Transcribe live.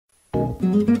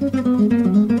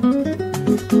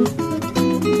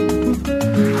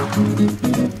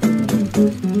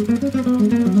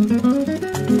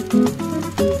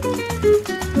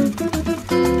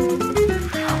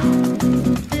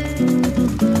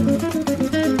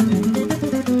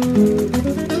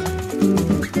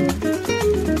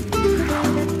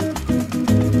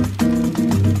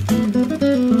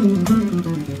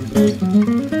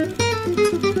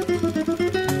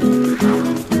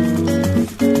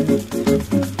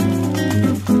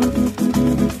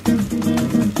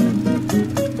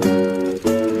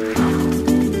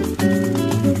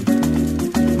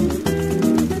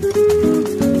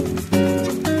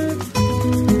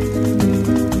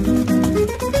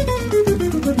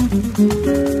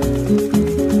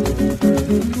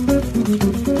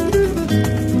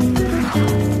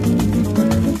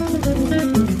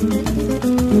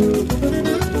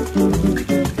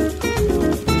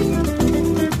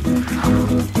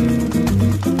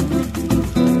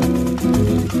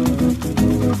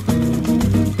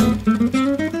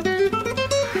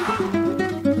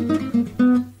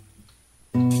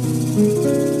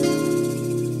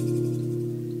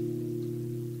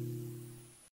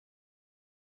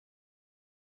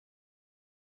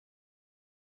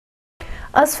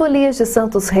As folias de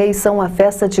Santos Reis são uma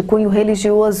festa de cunho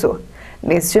religioso.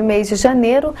 Neste mês de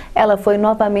janeiro, ela foi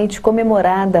novamente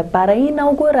comemorada para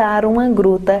inaugurar uma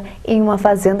gruta em uma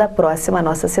fazenda próxima à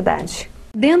nossa cidade.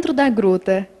 Dentro da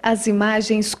gruta, as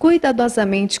imagens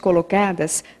cuidadosamente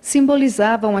colocadas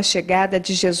simbolizavam a chegada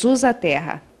de Jesus à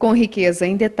terra. Com riqueza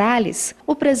em detalhes,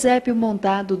 o presépio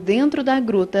montado dentro da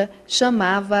gruta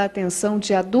chamava a atenção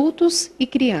de adultos e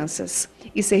crianças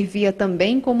e servia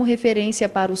também como referência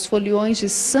para os foliões de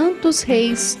Santos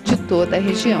Reis de toda a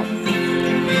região.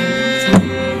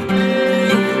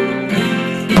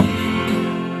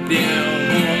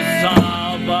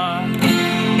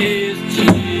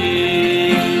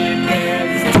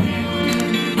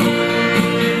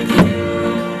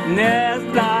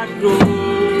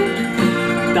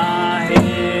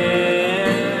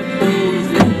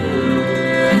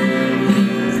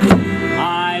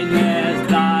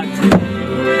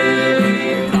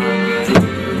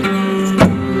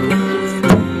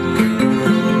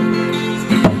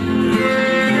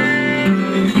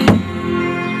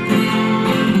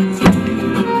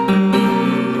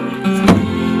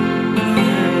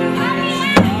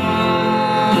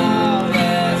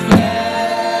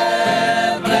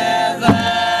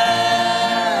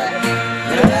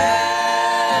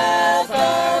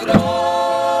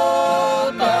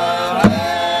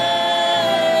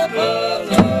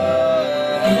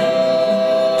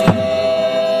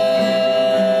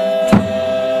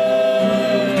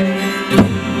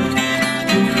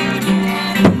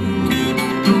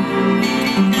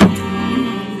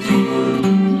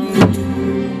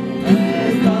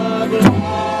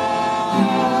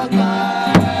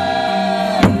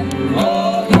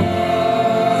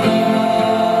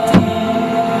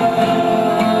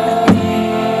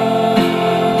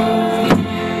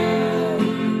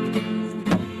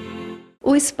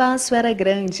 O espaço era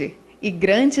grande e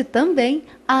grande também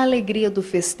a alegria do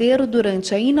festeiro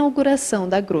durante a inauguração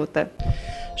da gruta.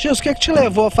 Gilson, o que é que te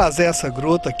levou a fazer essa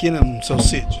gruta aqui no seu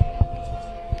sítio?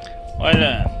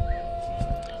 Olha,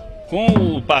 com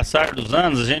o passar dos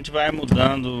anos a gente vai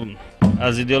mudando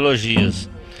as ideologias.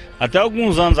 Até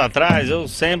alguns anos atrás, eu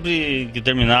sempre que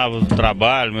terminava o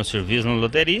trabalho, meu serviço na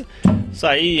loteria,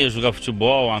 saía jogar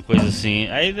futebol, uma coisa assim.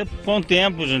 Aí com o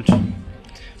tempo a gente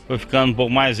foi ficando um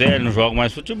pouco mais velho, não jogo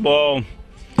mais futebol.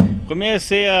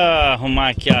 Comecei a arrumar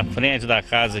aqui a frente da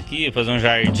casa aqui, fazer um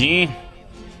jardim.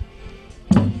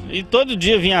 E todo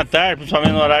dia vinha à tarde,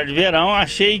 principalmente no horário de verão,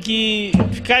 achei que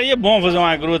ficaria bom fazer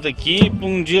uma gruta aqui, para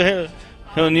um dia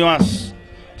reunir umas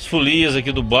folias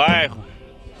aqui do bairro.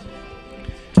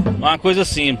 Uma coisa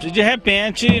simples. E de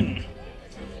repente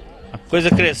a coisa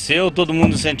cresceu, todo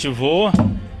mundo incentivou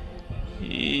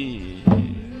e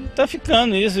tá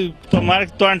ficando isso. Tomara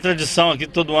que torne tradição aqui,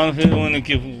 todo ano reúne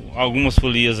aqui algumas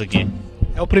folias aqui.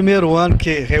 É o primeiro ano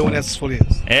que reúne essas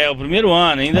folias? É, o primeiro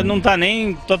ano, ainda não está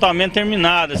nem totalmente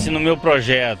terminado assim no meu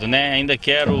projeto, né? Ainda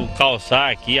quero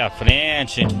calçar aqui à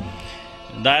frente,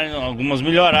 dar algumas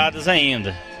melhoradas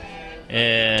ainda.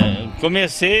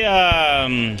 Comecei a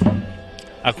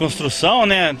construção,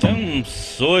 né? Tem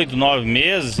uns 8, 9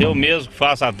 meses, eu mesmo que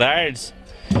faço à tarde.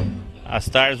 As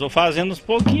tardes vou fazendo uns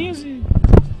pouquinhos e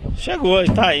chegou, e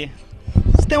tá aí.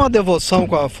 Você tem uma devoção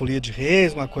com a Folia de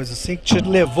Reis, uma coisa assim, que te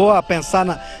levou a pensar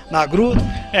na gruta?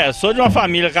 Sou de uma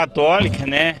família católica,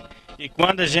 né? E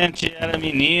quando a gente era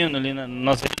menino, ali na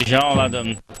nossa região, lá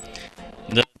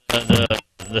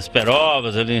das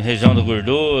Perovas, ali na região da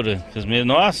Gordura, os meus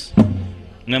nossos,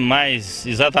 né, mais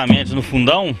exatamente no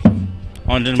fundão,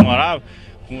 onde a gente morava.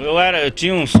 Eu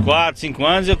tinha uns 4, 5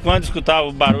 anos e quando escutava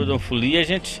o barulho da folia, a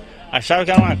gente achava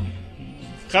que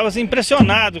ficava assim,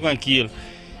 impressionado com aquilo.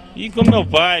 E como meu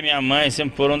pai e minha mãe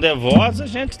sempre foram devotos, a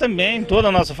gente também, toda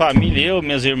a nossa família, eu,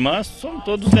 minhas irmãs, somos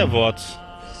todos devotos.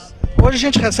 Hoje a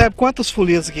gente recebe quantas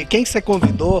folias aqui? Quem você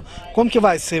convidou? Como que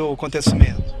vai ser o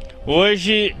acontecimento?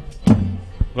 Hoje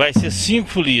vai ser 5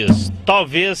 folias,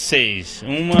 talvez 6.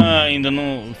 Uma ainda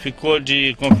não ficou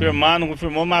de confirmar, não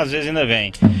confirmou, mas às vezes ainda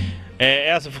vem.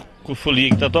 Essa folia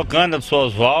que está tocando, a do seu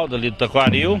Oswaldo, ali do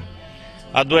Taquaril.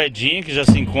 A do Edinho, que já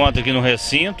se encontra aqui no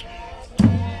recinto.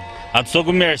 A do seu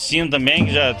Gumercinho também,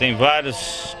 que já tem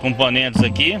vários componentes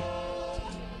aqui.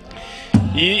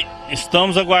 E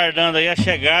estamos aguardando aí a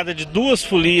chegada de 2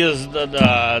 folias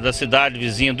da cidade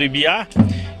vizinha do Ibiá.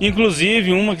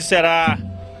 Inclusive uma que será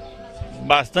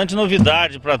bastante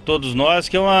novidade para todos nós,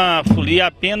 que é uma folia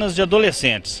apenas de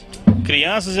adolescentes.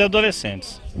 Crianças e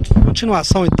adolescentes.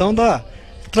 Continuação então da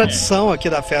tradição aqui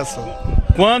da festa.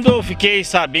 Quando eu fiquei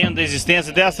sabendo da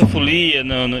existência dessa folia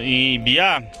em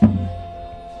Ibiá,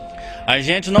 a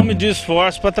gente não mediu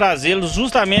esforço para trazê-los,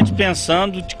 justamente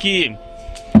pensando de que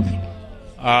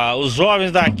os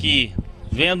jovens daqui,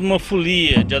 vendo uma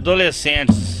folia de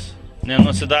adolescentes, né,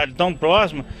 numa cidade tão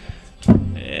próxima,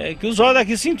 que os jovens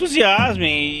daqui se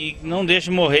entusiasmem e não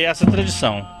deixem morrer essa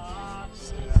tradição.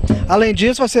 Além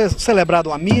disso, vai ser celebrada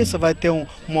uma missa, vai ter um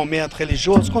momento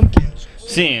religioso, como que é?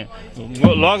 Sim,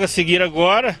 logo a seguir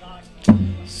agora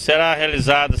será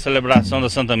realizada a celebração da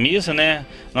Santa Missa, né?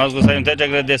 Nós gostaríamos até de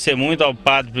agradecer muito ao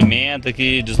Padre Pimenta,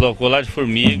 que deslocou lá de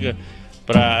Formiga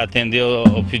para atender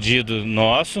ao pedido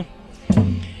nosso.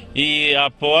 E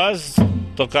após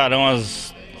tocarão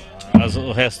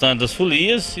o restante das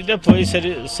folias e depois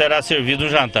será servido um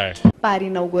jantar. Para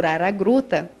inaugurar a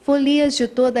gruta, folias de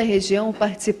toda a região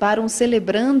participaram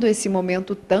celebrando esse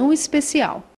momento tão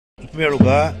especial. Em primeiro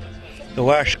lugar,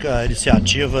 eu acho que a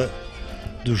iniciativa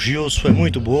do Gilson foi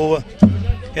muito boa.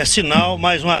 É sinal,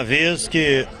 mais uma vez,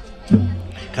 que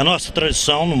a nossa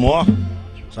tradição não morre,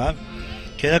 sabe?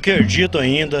 Que eu acredito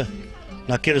ainda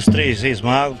naqueles 3 reis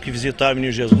magos que visitaram o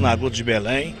menino Jesus na Gruta de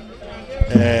Belém.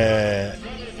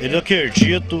 Eu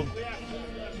acredito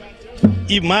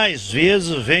e mais vezes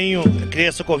venho criar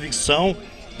essa convicção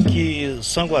que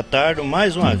São Gotardo,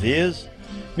 mais uma vez,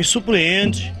 me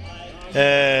surpreende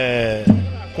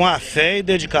com a fé e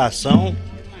dedicação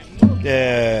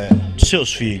de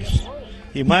seus filhos.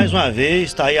 E mais uma vez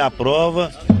está aí a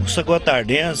prova que o São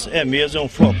Gotardense é mesmo um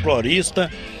folclorista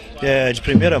de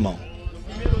primeira mão.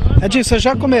 Edinho, você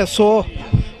já começou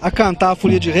a cantar a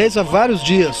Folia de Reis há vários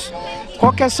dias.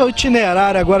 Qual que é o seu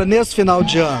itinerário agora nesse final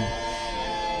de ano?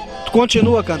 Tu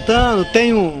continua cantando?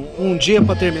 Tem um dia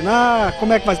para terminar?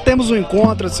 Como é que vai? Temos um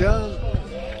encontro esse ano?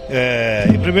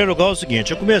 Em primeiro lugar é o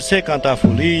seguinte, eu comecei a cantar a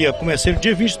folia, comecei no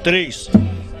dia 23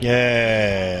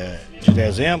 de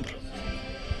dezembro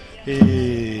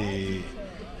e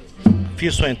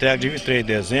fiz sua entrega dia 23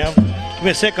 de dezembro.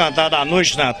 Comecei a cantar na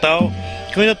noite de Natal,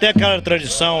 que eu ainda tenho aquela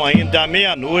tradição ainda, da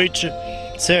meia-noite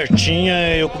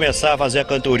certinha eu começar a fazer a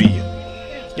cantoria.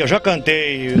 Eu já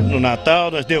cantei no Natal,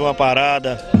 nós demos uma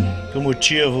parada por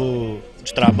motivo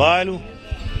de trabalho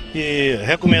e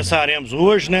recomeçaremos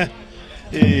hoje, né?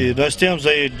 E nós temos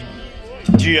aí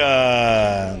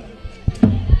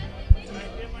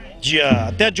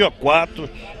até dia 4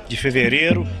 de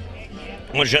fevereiro,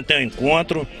 onde a gente tem um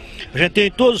encontro. A gente tem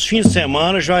todos os fins de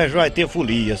semana, já vai ter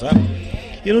folia, sabe?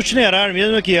 E no itinerário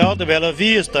mesmo aqui, Alta Bela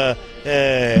Vista,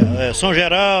 São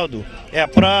Geraldo, a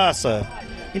praça.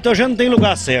 Então já não tem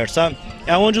lugar certo, sabe?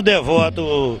 É onde o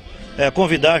devoto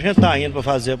convidar, a gente está indo para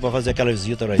fazer aquela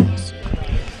visita para eles.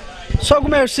 Só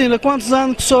Gumercinho, quantos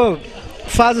anos que o senhor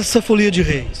faz essa Folia de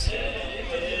Reis?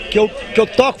 Que eu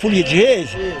toco Folia de Reis?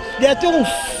 Deve ter uns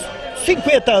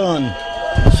 50 anos.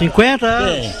 50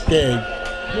 anos? Tem.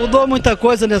 Mudou muita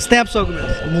coisa nesse tempo, senhor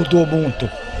Gumercinho? Mudou muito,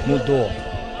 mudou.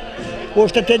 Hoje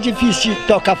está até difícil de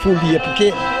tocar folia,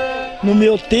 porque no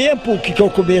meu tempo que eu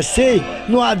comecei,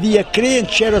 não havia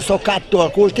crente, era só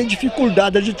católico. Hoje tem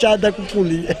dificuldade de andar com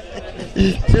folia.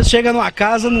 Você chega numa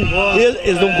casa, não gosta.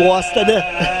 Eles não gostam, né?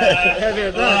 É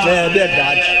verdade? É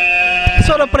verdade. O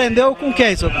senhor aprendeu com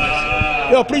quem, senhor Gumercinho?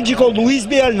 Eu aprendi com o Luiz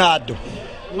Bernardo,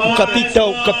 o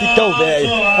capitão velho.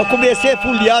 Eu comecei a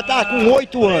foliar, estava com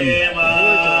 8 anos.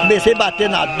 Comecei a bater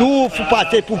na dufo,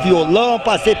 passei pro violão,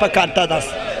 passei para cantar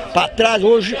para trás,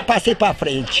 hoje passei para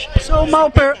frente. Sou mal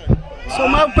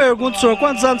pergunto, senhor,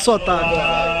 quantos anos o senhor está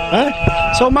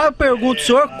agora? Sou mal pergunto,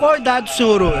 senhor, qual a idade do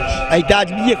senhor hoje? A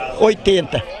idade minha,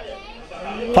 80.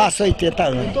 Faço 80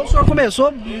 anos. Então o senhor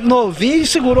começou novinho e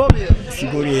segurou mesmo.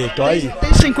 Segurei, tô aí.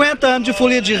 Tem 50 anos de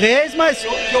folia de Reis, mas...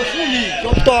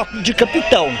 Eu toco de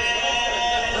capitão.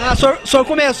 Ah, o senhor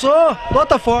começou de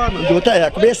outra forma.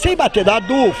 Comecei a bater na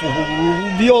dufo,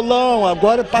 o violão,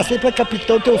 agora passei para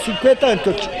capitão, tenho 50 anos que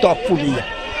eu toco folia.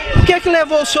 O que é que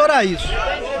levou o senhor a isso?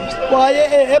 Uai,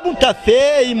 é muita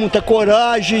fé e muita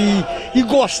coragem e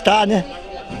gostar, né?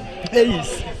 É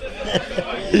isso.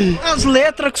 As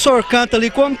letras que o senhor canta ali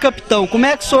como capitão, como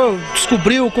é que o senhor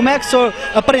descobriu, como é que o senhor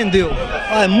aprendeu?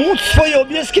 Muitos foi eu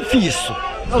mesmo que fiz.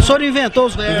 O senhor inventou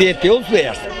os versos? Inventei os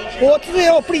versos. Outros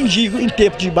eu aprendi em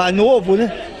tempo de mais novo,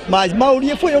 né? Mas a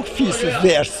maioria foi eu que fiz os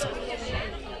versos.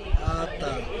 Ah,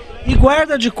 tá. E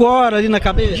guarda de cor ali na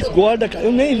cabeça? Guarda,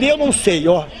 eu nem leio, eu não sei,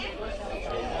 ó.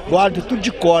 Guardo tudo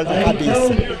de cor na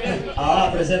cabeça. A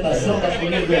apresentação da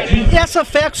Folia do E essa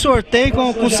fé que o senhor tem com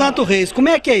o Santo Reis, como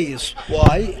é que é isso?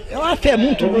 Uai, é uma fé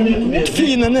muito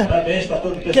fina, né?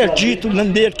 Acredito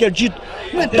nele, acredito.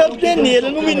 Não é tanto nele, é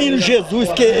no menino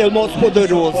Jesus, que é o nosso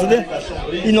poderoso, né?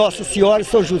 E Nossa Senhora e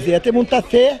São José. Tem muita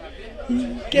fé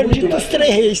e acredito nos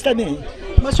 3 reis também.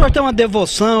 Mas o senhor tem uma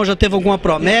devoção, já teve alguma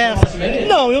promessa?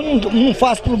 Não, eu não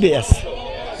faço promessa.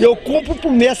 Eu cumpro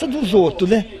promessa dos outros,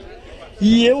 né?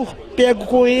 E eu pego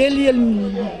com ele e ele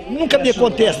nunca me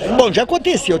acontece. Bom, já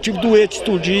aconteceu, eu tive doente,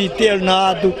 estudei,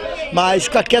 internado, mas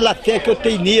com aquela fé que eu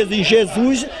tenho neles, em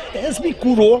Jesus, eles me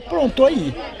curou, pronto,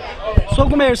 aí. Sou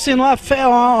comerciante,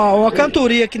 uma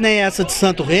cantoria que nem essa de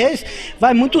Santo Reis,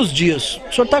 vai muitos dias.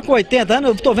 O senhor está com 80 anos,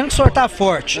 eu estou vendo que o senhor está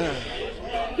forte.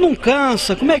 Não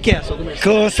cansa? Como é que é, seu comerciante?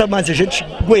 Cansa, mas a gente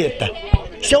aguenta.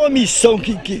 Isso é uma missão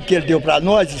que ele deu para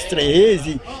nós, os 3 reis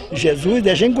e Jesus, e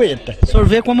a gente aguenta. O senhor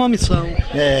vê como uma missão.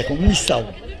 É, como missão.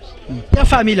 E a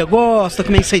família gosta,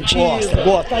 como é incentivo?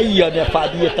 Gosta. Aí, ó, minha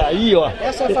família tá aí, ó.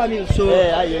 Essa é a família do senhor?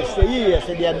 Aí,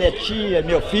 essa é minha netinha,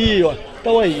 meu filho, ó.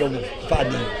 Então aí, ó,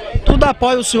 família. Tudo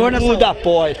apoia o senhor nessa... Tudo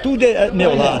apoia, tudo é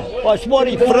meu lado. Ó, se mora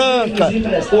em Franca,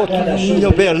 outro em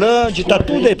Uberlândia, tá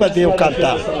tudo aí para ver eu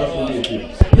cantar.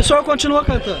 E o senhor continua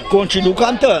cantando? Continuo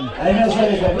cantando.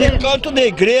 E canto na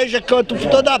igreja, canto por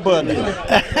toda a banda.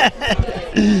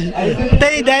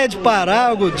 Tem ideia de parar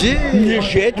algum dia? De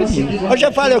jeito nenhum. Eu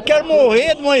já falei, eu quero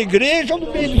morrer numa igreja ou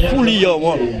no meio de folião,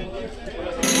 ó.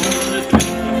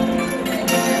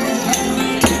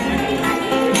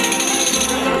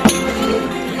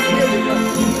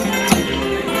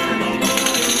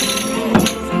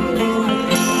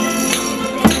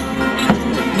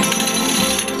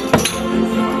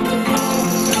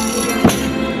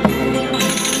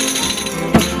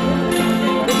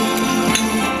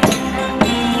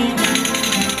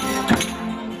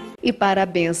 E para a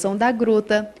bênção da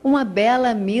Gruta, uma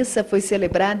bela missa foi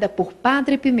celebrada por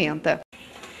Padre Pimenta.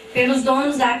 Pelos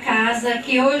donos da casa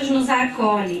que hoje nos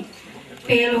acolhe,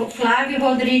 pelo Flávio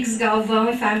Rodrigues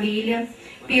Galvão e família,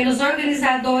 pelos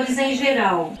organizadores em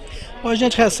geral. Bom, a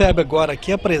gente recebe agora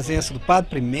aqui a presença do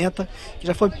Padre Pimenta, que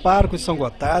já foi pároco em São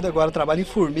Gotardo, agora trabalha em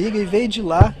Formiga e veio de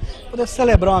lá poder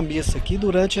celebrar uma missa aqui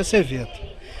durante esse evento.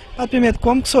 Padre Pimenta,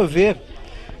 como que o senhor vê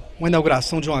uma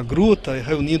inauguração de uma gruta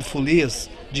reunindo folias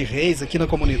de reis aqui na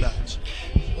comunidade?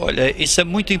 Olha, isso é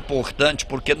muito importante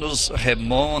porque nos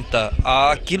remonta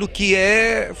àquilo que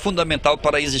é fundamental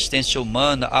para a existência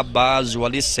humana, a base, o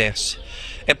alicerce.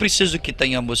 É preciso que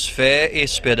tenhamos fé,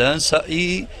 esperança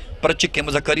e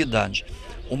pratiquemos a caridade.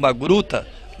 Uma gruta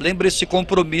lembra esse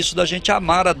compromisso da gente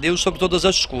amar a Deus sobre todas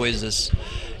as coisas.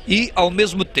 E, ao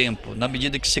mesmo tempo, na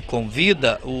medida que se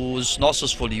convida os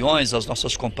nossos foliões, as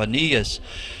nossas companhias,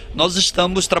 nós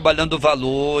estamos trabalhando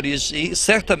valores e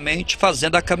certamente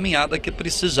fazendo a caminhada que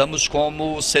precisamos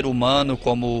como ser humano,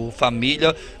 como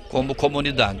família, como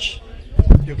comunidade.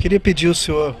 Eu queria pedir ao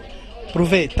senhor,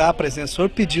 aproveitar a presença do senhor,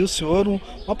 pedir ao senhor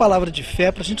uma palavra de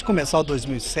fé para a gente começar o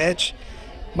 2007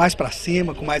 mais para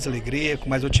cima, com mais alegria, com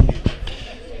mais otimismo.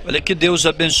 Olha, que Deus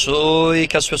abençoe,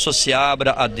 que as pessoas se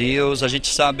abram a Deus. A gente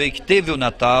sabe que teve o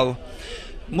Natal,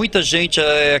 muita gente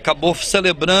acabou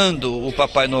celebrando o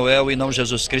Papai Noel e não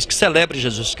Jesus Cristo, que celebre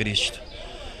Jesus Cristo.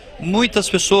 Muitas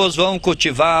pessoas vão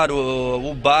cultivar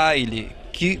o baile,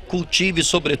 que cultive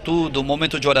sobretudo o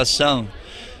momento de oração,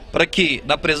 para que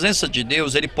na presença de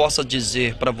Deus Ele possa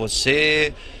dizer para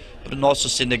você, para o nosso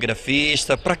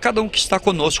cinegrafista, para cada um que está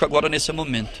conosco agora nesse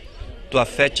momento: tua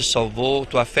fé te salvou,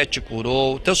 tua fé te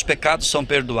curou, teus pecados são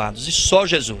perdoados. E só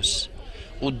Jesus,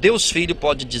 o Deus Filho,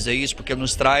 pode dizer isso, porque Ele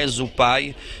nos traz o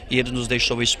Pai e Ele nos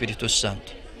deixou o Espírito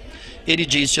Santo. Ele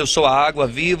disse: eu sou a água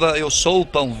viva, eu sou o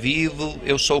pão vivo,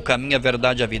 eu sou o caminho, a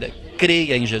verdade e a vida.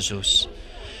 Creia em Jesus.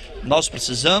 Nós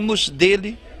precisamos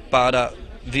dele para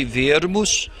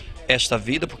vivermos esta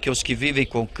vida, porque os que vivem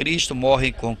com Cristo,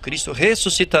 morrem com Cristo,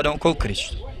 ressuscitarão com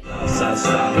Cristo. Nossas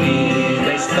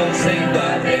famílias estão sendo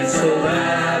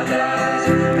abençoadas,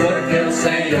 porque o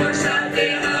Senhor está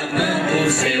derramando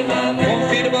o seu amor.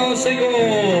 Confirma,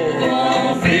 Senhor.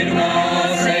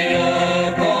 Confirma,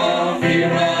 Senhor.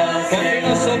 Confirma,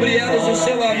 confirma sobre elas o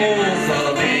seu amor.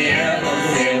 Sobre elas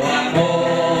o seu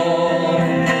amor.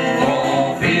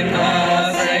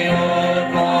 Confirma, Senhor.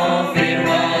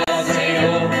 Confirma,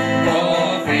 Senhor.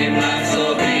 Confirma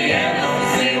sobre elas o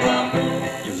seu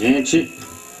amor. Gente,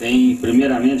 tem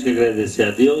primeiramente que agradecer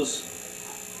a Deus,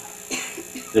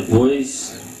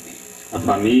 depois a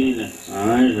família, a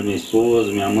Ângela, minha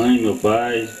esposa, minha mãe, meu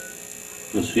pai,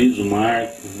 meus filhos, o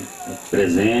Marco,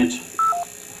 presente,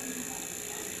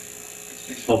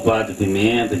 ao Padre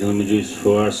Pimenta, que não mediu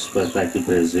esforços para estar aqui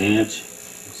presente,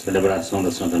 celebração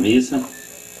da Santa Missa.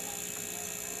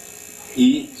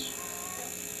 E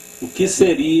o que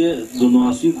seria do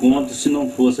nosso encontro se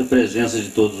não fosse a presença de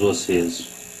todos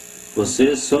vocês?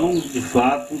 Vocês são, de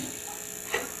fato,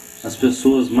 as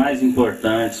pessoas mais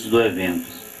importantes do evento.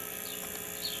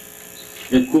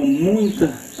 É com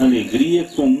muita alegria,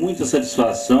 com muita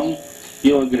satisfação que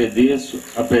eu agradeço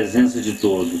a presença de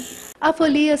todos. A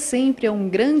Folia sempre é um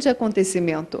grande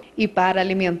acontecimento e para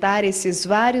alimentar esses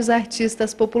vários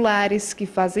artistas populares que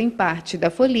fazem parte da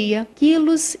Folia,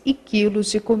 quilos e quilos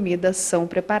de comida são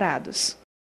preparados.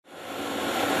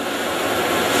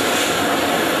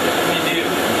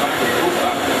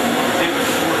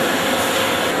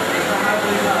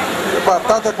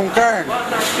 Batata com carne?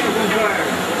 Batatinha com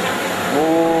carne.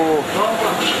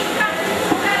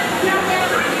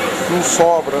 Não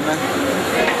sobra, né?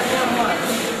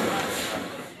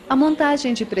 A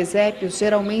montagem de presépios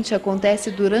geralmente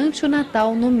acontece durante o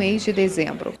Natal no mês de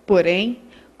dezembro. Porém,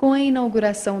 com a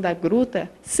inauguração da Gruta,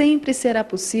 sempre será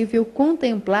possível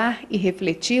contemplar e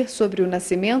refletir sobre o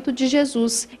nascimento de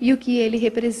Jesus e o que ele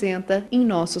representa em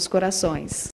nossos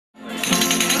corações.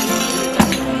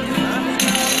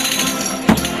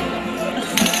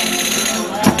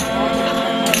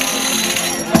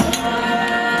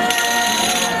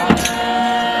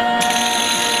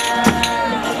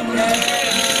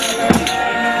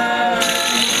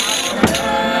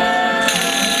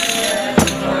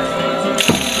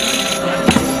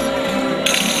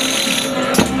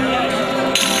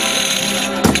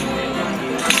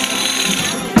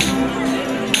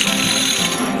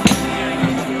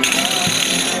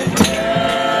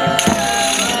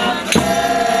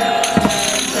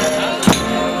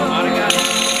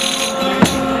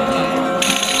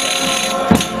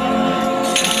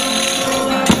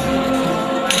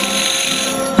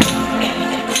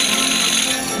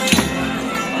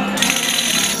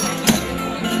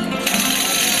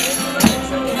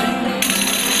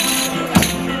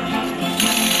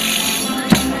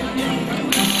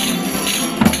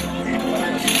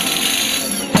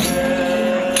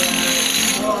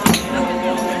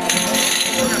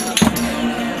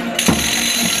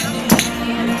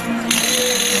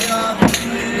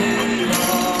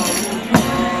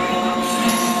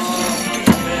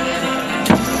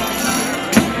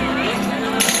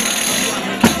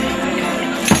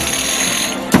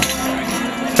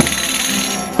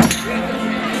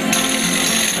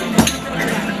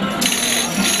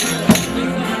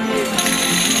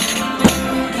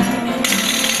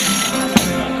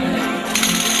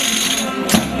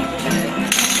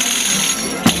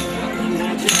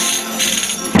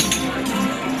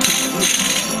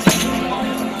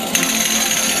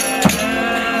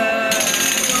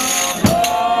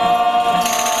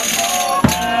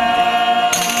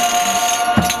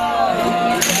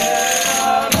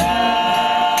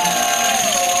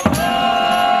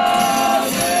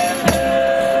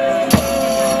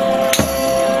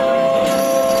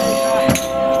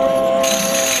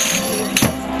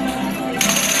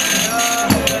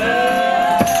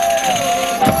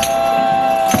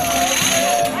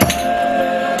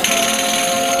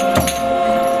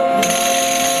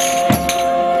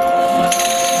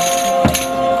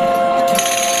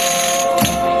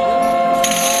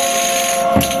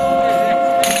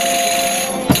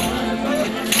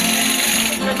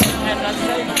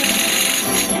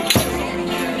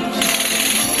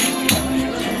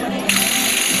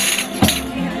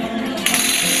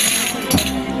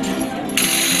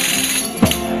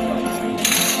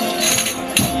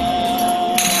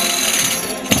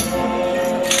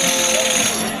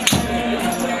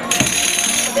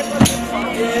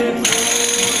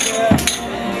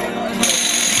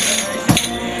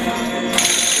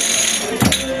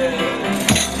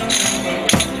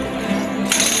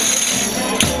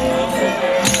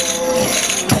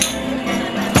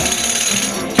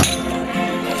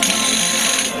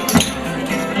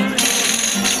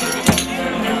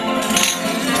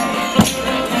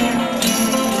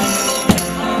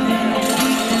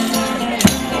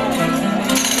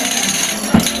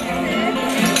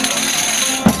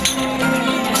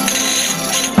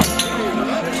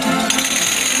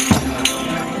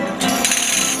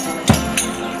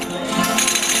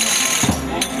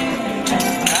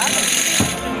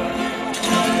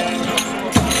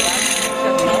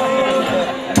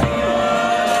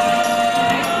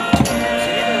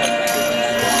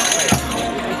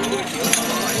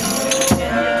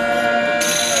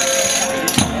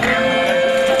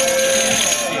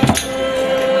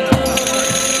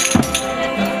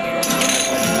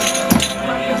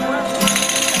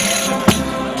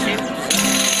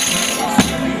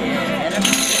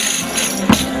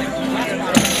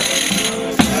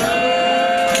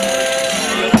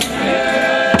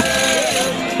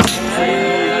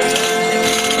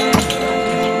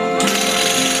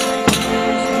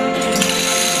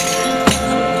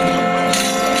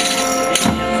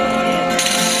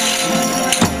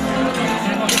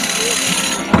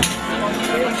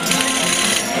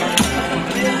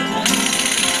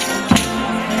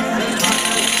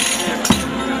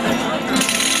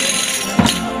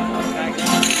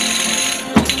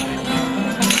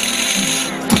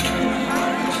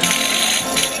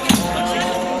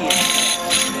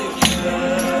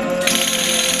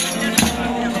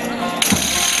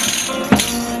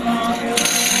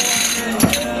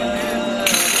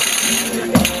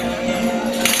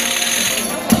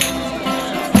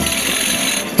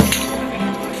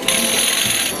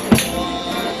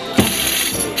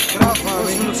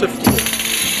 você